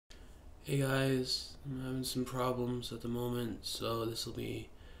Hey guys, I'm having some problems at the moment, so this will be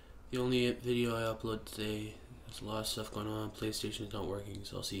the only video I upload today. There's a lot of stuff going on. PlayStation is not working,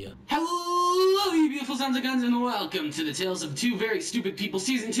 so I'll see ya. Hello, you beautiful sons of guns, and welcome to the Tales of Two Very Stupid People,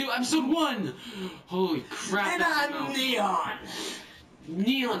 Season 2, Episode 1! Holy crap, And I'm Neon!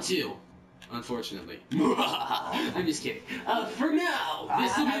 Neon 2, unfortunately. I'm just kidding. For now,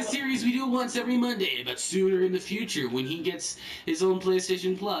 this will be a series we do once every Monday, but sooner in the future, when he gets his own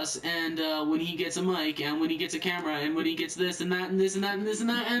PlayStation Plus, and when he gets a mic, and when he gets a camera, and when he gets this and that, and this and that, and this and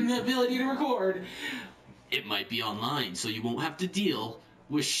that, and the ability to record, it might be online, so you won't have to deal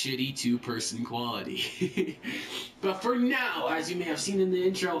with shitty two-person quality. But for now, as you may have seen in the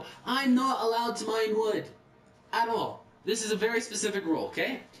intro, I'm not allowed to mine wood. At all. This is a very specific rule,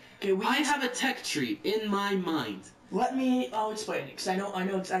 okay? Okay, I have a tech tree in my mind. I'll explain it, because I know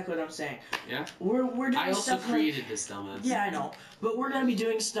exactly what I'm saying. Yeah? We're doing I also stuff created this dumbass. Yeah, I know. But we're going to be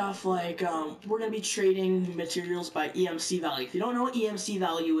doing stuff like, we're going to be trading materials by EMC value. If you don't know what EMC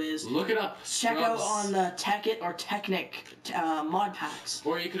value is, Look it up. check out on the Tekkit or Technic mod packs.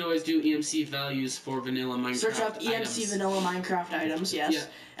 Or you could always do EMC values for vanilla Minecraft Search up EMC items. vanilla Minecraft items, yes. Yeah.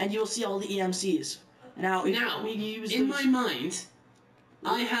 And you'll see all the EMCs. Now, if we use in those- my mind,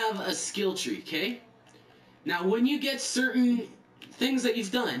 I have a skill tree, okay? Now, when you get certain things that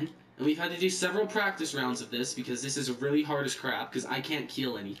you've done, and we've had to do several practice rounds of this, because this is really hard as crap, because I can't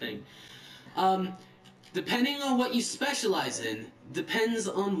kill anything. Depending on what you specialize in, depends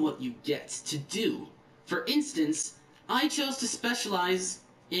on what you get to do. For instance, I chose to specialize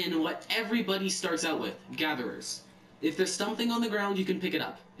in what everybody starts out with, gatherers. If there's something on the ground, you can pick it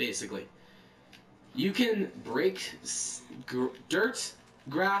up, basically. You can break dirt,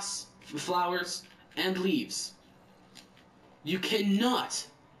 grass, flowers, and leaves. You cannot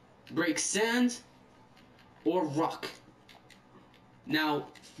break sand or rock. Now,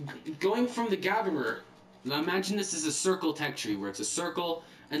 going from the gatherer, now imagine this is a circle tech tree where it's a circle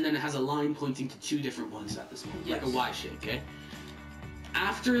and then it has a line pointing to two different ones at this point, like a Y shape, okay?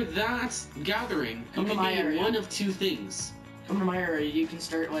 After that gathering, you can be one of two things. Come to my area, you can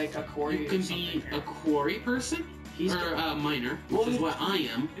start like a quarry. You can be a quarry person, or a miner, which is what I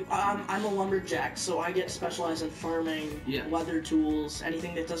am. I'm a lumberjack, so I get specialized in farming, leather tools,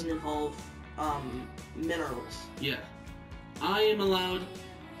 anything that doesn't involve minerals. Yeah. I am allowed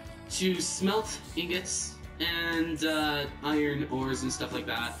to smelt ingots and iron ores and stuff like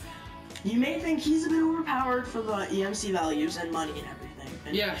that. You may think he's a bit overpowered for the EMC values and money and everything.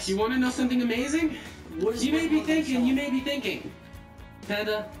 And yeah, you want to know something amazing? You may be thinking,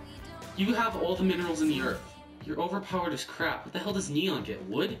 Panda, you have all the minerals in the earth. You're overpowered as crap. What the hell does Neon get?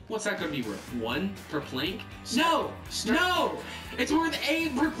 Wood? What's that gonna be worth? 1 per plank? No! No! It's worth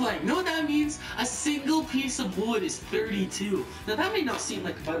 8 per plank. Know what that means? A single piece of wood is 32. Now that may not seem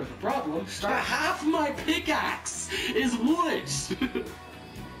like much of a problem, but half my pickaxe is wood!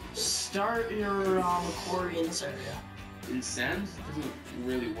 Start your quarry in this area. In sand? It doesn't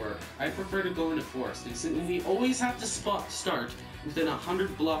really work. I prefer to go into forest. And we always have to start within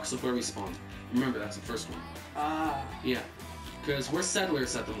 100 blocks of where we spawn. Remember, that's the first one. Yeah. Because we're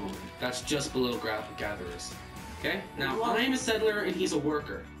settlers at the moment. That's just below gatherers. Okay? Now, I'm a settler and he's a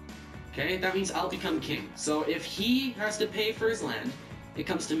worker. Okay? That means I'll become king. So if he has to pay for his land, it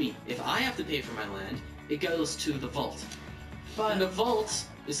comes to me. If I have to pay for my land, it goes to the vault. And the vault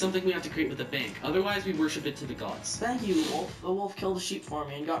is something we have to create with a bank. Otherwise, we worship it to the gods. Thank you, Wolf. The wolf killed a sheep for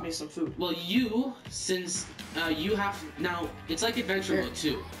me and got me some food. Well, since you have... Now, it's like adventure mode,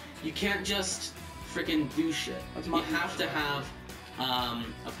 too. You can't just frickin' do shit. You have to have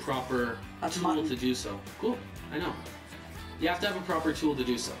a proper tool to do so. Cool, I know. You have to have a proper tool to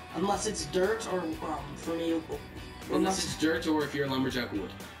do so. Unless it's dirt or, for me... Unless it's dirt or if you're a lumberjack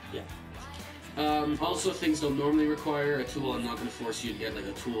wood. Yeah. Also, things don't normally require a tool. I'm not going to force you to get like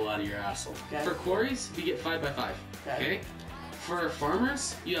a tool out of your asshole. Okay. For quarries, we get 5 by 5. Okay. For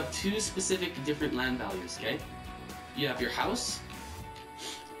farmers, you have 2 specific different land values. Okay. You have your house,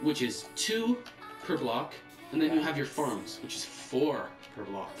 which is 2 per block, and then you have your farms, which is 4 per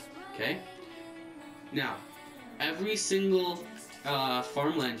block. Okay. Now, every single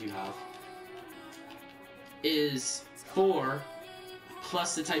farmland you have is 4.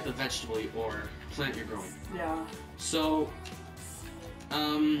 Plus the type of vegetable or plant you're growing. Yeah. So,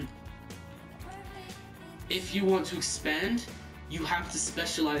 if you want to expand, you have to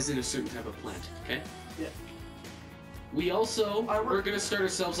specialize in a certain type of plant, okay? Yeah. We also, we're gonna start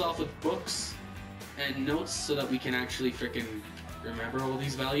ourselves off with books and notes so that we can actually frickin' remember all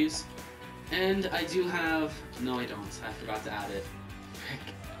these values. And I do have, no I don't, I forgot to add it.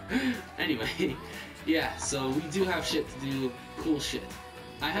 Frick. Anyway, yeah, so we do have shit to do, cool shit.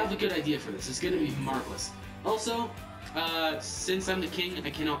 I have a good idea for this. It's gonna be marvelous. Also, since I'm the king, I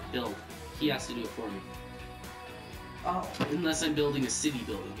cannot build. He has to do it for me. Oh. Unless I'm building a city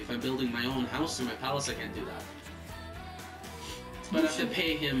building. If I'm building my own house or my palace, I can't do that. But I have to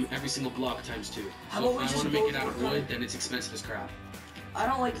pay him every single block times 2. So if I want to make it out of wood, then it's expensive as crap. I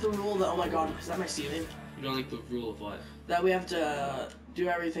don't like the rule that, oh my god, is that my ceiling? You don't like the rule of what? That we have to do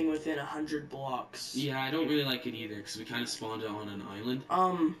everything within 100 blocks. Yeah, I don't really like it either, because we kind of spawned it on an island.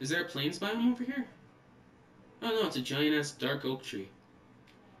 Is there a plains biome over here? Oh no, it's a giant-ass dark oak tree.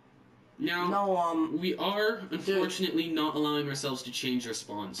 Now, no, we are, unfortunately, not allowing ourselves to change our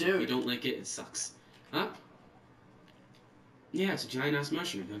spawn, so if we don't like it, it sucks. Huh? Yeah, it's a giant-ass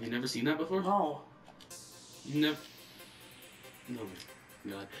mushroom. Have you never seen that before? No. You never... No,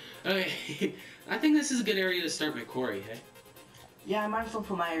 God. Okay, I think this is a good area to start my quarry, hey? Yeah, I might as well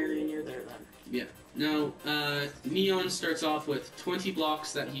put my area near there, then. Yeah. Now, Neon starts off with 20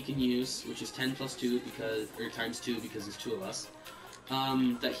 blocks that he can use, which is 10 plus 2, because, or times 2, because there's 2 of us,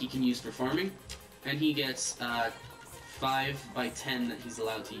 that he can use for farming. And he gets 5 by 10 that he's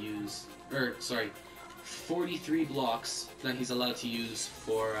allowed to use, or, sorry, 43 blocks that he's allowed to use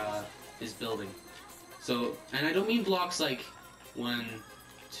for his building. So, and I don't mean blocks like 1,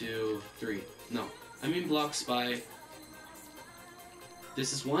 2, 3. No, I mean blocks by...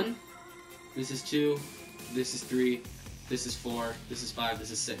 This is 1, this is 2, this is 3, this is 4, this is 5,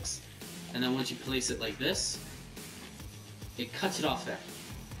 this is 6. And then once you place it like this, it cuts it off there.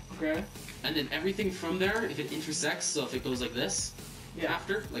 Okay. And then everything from there, if it intersects, so if it goes like this,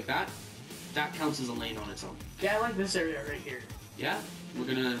 after, like that counts as a lane on its own. Yeah, I like this area right here. Yeah? We're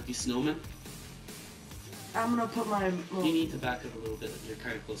gonna be snowmen. I'm gonna put my... You need to back up a little bit. You're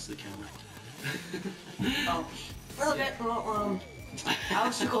kind of close to the camera. Oh. Okay, well, I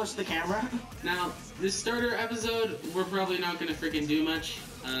was too close to the camera. Now, this starter episode, we're probably not gonna freaking do much.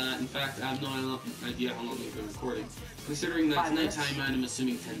 In fact, I have no idea how long we've been recording. Considering that it's nighttime, I'm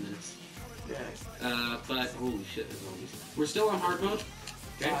assuming 10 minutes. Okay. But, holy shit, there's all these. We're still on hard mode.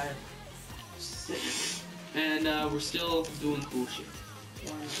 Okay? 5, 6. And, we're still doing cool shit.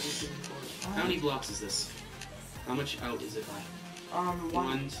 1, 2, 3, 4, 5. How many blocks is this? How much out is it by?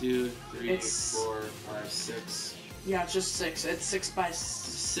 1, 2, 3, 4, 5, 6. Yeah, it's just 6. It's 6 by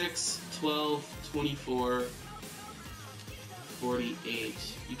 6, 12, 24, 48.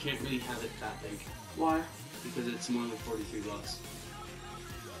 You can't really have it that big. Why? Because it's more than 43 blocks.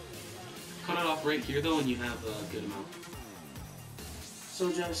 Cut it off right here though and you have a good amount.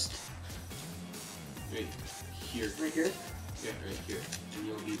 So just... Right here. Right here? Yeah, right here. And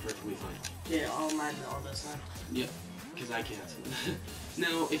you'll be perfectly fine. Yeah, I'll imagine all this then. Yep, because I can't.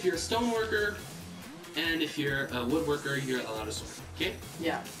 Now, if you're a stone worker, and if you're a woodworker, you're allowed a sword, okay?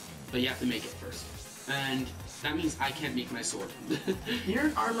 Yeah. But you have to make it first. And that means I can't make my sword. You're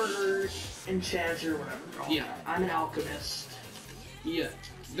an armorer, enchanter, whatever. Yeah. I'm an alchemist. Yeah.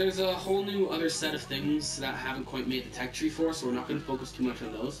 There's a whole new other set of things that I haven't quite made the tech tree for, so we're not going to focus too much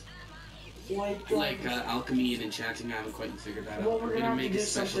on those. Like alchemy and enchanting, I haven't quite figured that out. Well, we're gonna make have to do a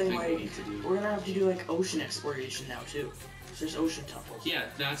special something thing like... we need to do. We're gonna have to do like ocean exploration now too. So there's ocean tunnels. Yeah,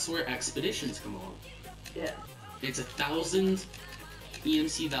 that's where expeditions come along. Yeah. It's 1,000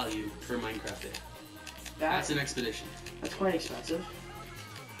 EMC value per Minecraft day. That's an expedition. That's quite expensive.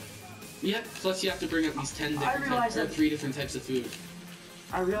 Yep, plus you have to bring up these 10 different types, or 3 different types of food.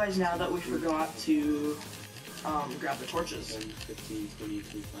 I realize now that we forgot to grab the torches. 10, 15, 20,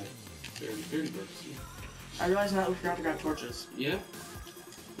 25, 30 bucks. Yeah. I realize now that we forgot to grab torches. Yeah?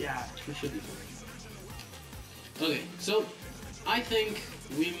 Yeah. We should be fine. Okay, so I think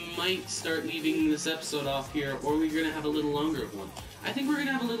we might start leaving this episode off here, or we're going to have a little longer of one. I think we're going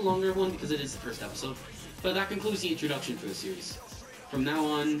to have a little longer of one because it is the first episode. But that concludes the introduction for the series. From now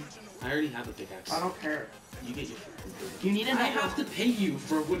on, I already have a pickaxe. I don't care. You get your... You need I have to pay you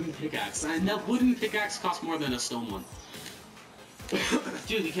for a wooden pickaxe, and that wooden pickaxe costs more than a stone one.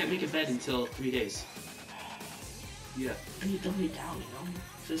 Dude, you can't make a bed until 3 days. Yeah. You don't need down,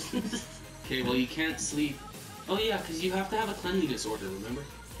 you know? Okay, well you can't sleep. Oh yeah, because you have to have a cleanliness order, remember?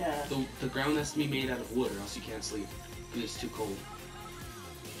 Yeah. The ground has to be made out of wood, or else you can't sleep. Because it's too cold.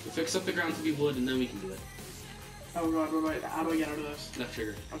 We'll fix up the ground to be wood, and then we can do it. Oh god, wait, how do I get out of this? Left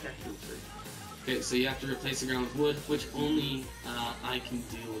trigger. Okay. Left trigger. Okay, so you have to replace the ground with wood, which only I can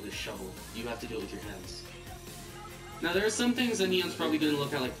do with a shovel. You have to do it with your hands. Now there are some things that Neon's probably going to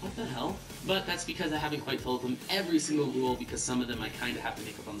look at like, what the hell? But that's because I haven't quite told him every single rule, because some of them I kind of have to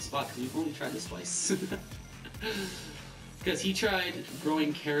make up on the spot, because we've only tried this twice. Because he tried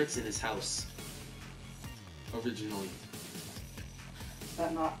growing carrots in his house. Originally. Is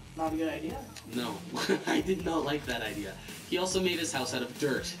that not a good idea? No, I did not like that idea. He also made his house out of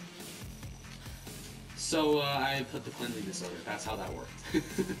dirt. So I put the cleanliness order. That's how that worked.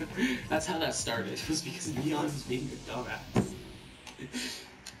 That's how that started. It was because Neon was being a dumbass.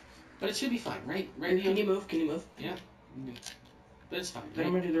 But it should be fine, right? Right, Neon? Can you move? Can you move? Yeah. But it's fine, Then right?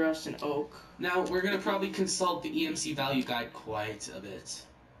 I'm gonna do the rest in oak. Now, we're gonna probably consult the EMC value guide quite a bit.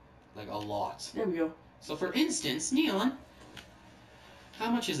 Like, a lot. There we go. So, for instance, Neon,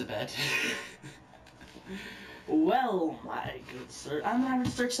 how much is a bed? Well, my good sir, I'm gonna have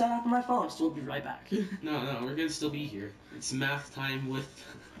to search that up on my phone, so we'll be right back. No, we're gonna still be here. It's math time with...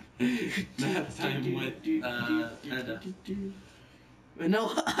 math time with, Anna.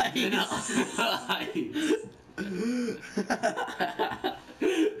 Vanilla Ice. Vanilla Ice.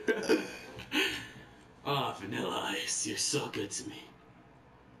 Ah, Vanilla Ice, you're so good to me.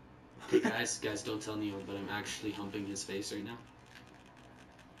 Okay, guys, don't tell Neon, but I'm actually humping his face right now.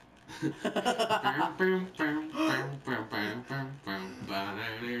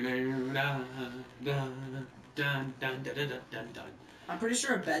 I'm pretty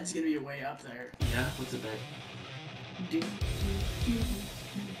sure a bed's gonna be way up there. Yeah, what's a bed?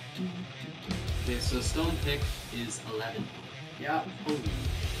 Okay, so stone pick is 11. Yeah. Holy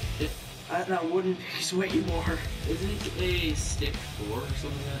shit. That wooden pick's way more. Isn't a stick 4 or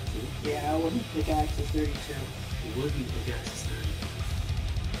something like that too? Yeah, a wooden pickaxe is 32. Wooden pickaxe is 30.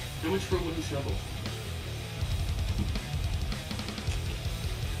 How much for a wooden shovel?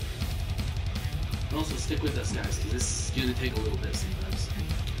 Also, stick with us, guys, because this is gonna take a little bit sometimes.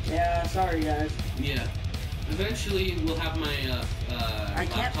 Yeah, sorry guys. Yeah. Eventually, we'll have my I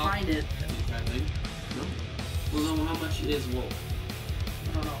can't laptop. find it. No? Well, then how much is wool?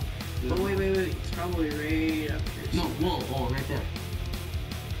 I don't know. But wait, it's probably right up here. No, wool. Oh, right there.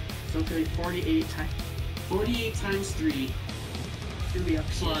 So it's gonna be 48 times. 48 times 3 It's gonna be up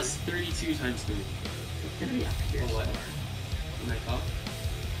here. plus 32 times 3. It's gonna be up here. Oh, what? somewhere. Am I top?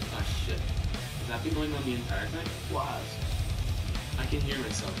 Ah, shit. Has that been going on the entire time? Was. I can hear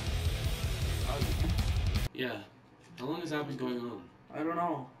myself. Yeah. How long has that been going on? I don't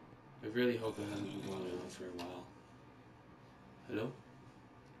know. I really hope it hasn't been going on for a while. Hello?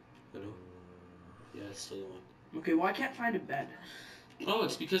 Hello? Yeah, it's still on. Okay, well I can't find a bed. Oh,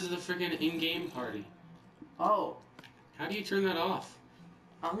 it's because of the freaking in-game party. Oh, How do you turn that off?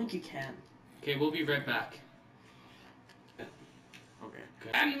 I don't think you can. Okay, we'll be right back. Okay.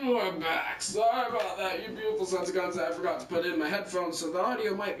 And we're back. Sorry about that, you beautiful sons of guns. I forgot to put in my headphones, so the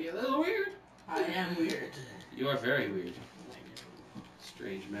audio might be a little weird. I am weird. You are very weird.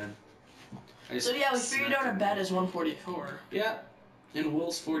 Strange, man. So yeah, we figured out a bed is 144. Yeah, and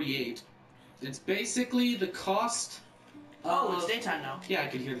wool's 48. It's basically the cost. Oh, it's daytime now. Yeah, I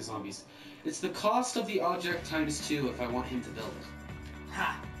can hear the zombies. It's the cost of the object times 2 if I want him to build it.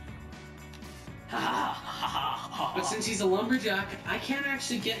 Ha. Ha ha ha ha ha. But since he's a lumberjack, I can't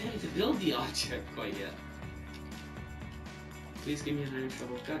actually get him to build the object quite yet. Please give me an iron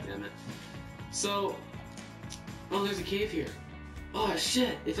shovel. God damn it. So, oh, there's a cave here. Oh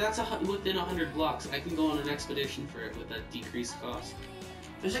shit! If that's within 100 blocks, I can go on an expedition for it with that decreased cost.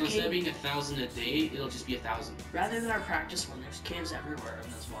 There's So a instead of cave. being 1,000 a day, it'll just be 1,000. Rather than our practice one, there's caves everywhere in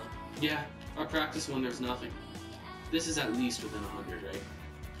this one. Yeah, our practice one, there's nothing. This is at least within 100, right?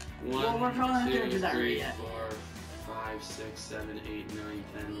 1, Well, we're probably not gonna 2, do that 3, yet. 4, 5, 6, 7, 8, 9,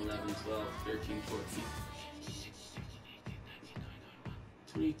 10, 11, 12, 13, 14.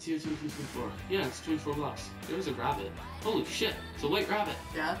 22, 23, 24. Yeah, it's 24 blocks. There was a rabbit. Holy shit, it's a white rabbit.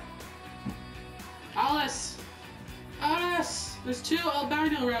 Yeah. Alice! Alice! There's 2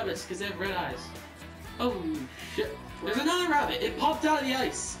 albino rabbits because they have red eyes. Oh shit. There's another rabbit! It popped out of the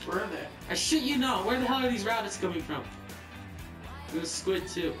ice! Where are they? I shit you not, where the hell are these rabbits coming from? There's a squid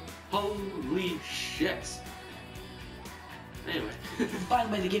too. Holy shit. Anyway. By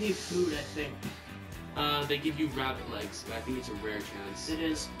the way, they give you food, I think. They give you rabbit legs, but I think it's a rare chance. It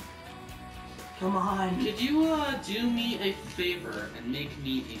is. Come on. Could you, do me a favor and make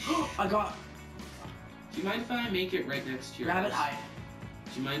me a I got Do you mind if I make it right next to your rabbit house? hide.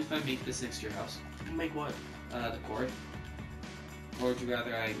 Do you mind if I make this next to your house? Make what? The cord? Or would you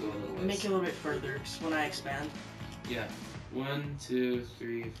rather I go a little ways? Make it a little bit further, 'cause when I expand. Yeah. 1, 2,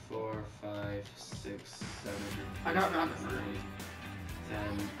 3, 4, 5, 6, 7, I got rabbit fur. 9,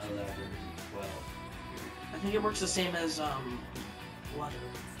 10, 11, 12. I think it works the same as, leather.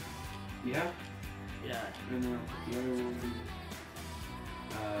 Yeah? Yeah. And the other one, here.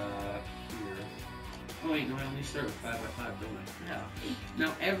 Oh wait, no, I only start with 5 by 5, don't I? Yeah.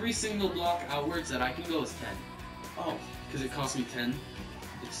 Now, every single block outwards that I can go is 10. Oh. Because it costs me 10.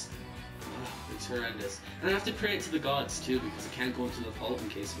 It's horrendous. And I have to pray it to the gods, too, because I can't go into the vault in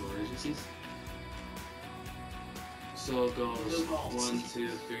case of emergencies. So it goes Blue vaults. 1, 2,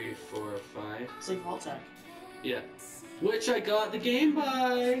 3, 4, 5. It's like Vault Tech. Yeah. Which I got the game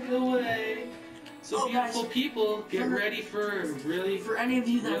by the way. So beautiful guys, people, get ready for really. For any of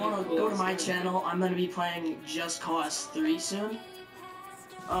you that really want to cool go to my stuff. channel, I'm gonna be playing Just Cause 3 soon.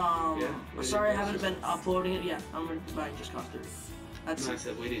 Sorry I haven't been uploading it yet. I'm gonna be buying Just Cause 3. That's Nice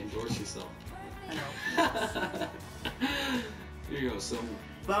that way to endorse yourself. I know. There you go. So.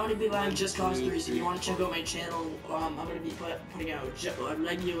 But I'm gonna be buying 1, Just Cause 2, 3, so if you want to check out my channel, I'm gonna be putting out a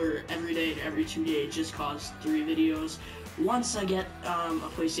regular every day to every 2 day Just Cause 3 videos. Once I get a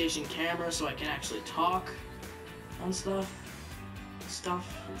PlayStation camera so I can actually talk and stuff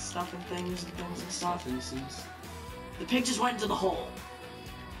and things and stuff. The pig just went into the hole.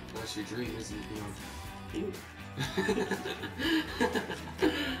 That's your dream, isn't it? Ew.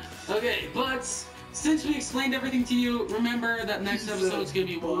 Okay, but since we explained everything to you, remember that next episode's gonna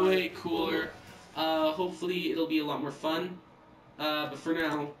be way cooler. Hopefully it'll be a lot more fun. But for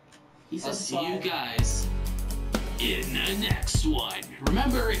now, I'll see you guys in the next one.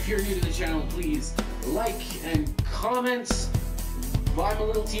 Remember, if you're new to the channel, please like and comment. Buy my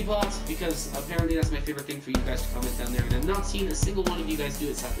little teapot, because apparently that's my favorite thing for you guys to comment down there, and I'm not seeing a single one of you guys do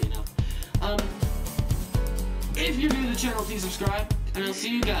it, sadly enough. If you're new to the channel, please subscribe, and I'll see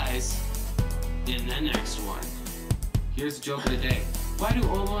you guys in the next one. Here's the joke of the day. Why do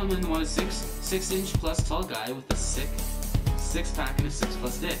all women want a 6-inch plus tall guy with a sick 6-pack and a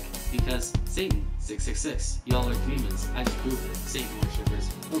 6+ dick? Because Satan, 666. Y'all are demons. I just proved it. Satan worshippers.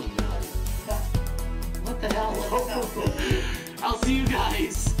 Illuminati. What the hell? I'll see you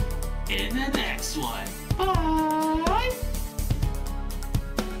guys in the next one. Bye!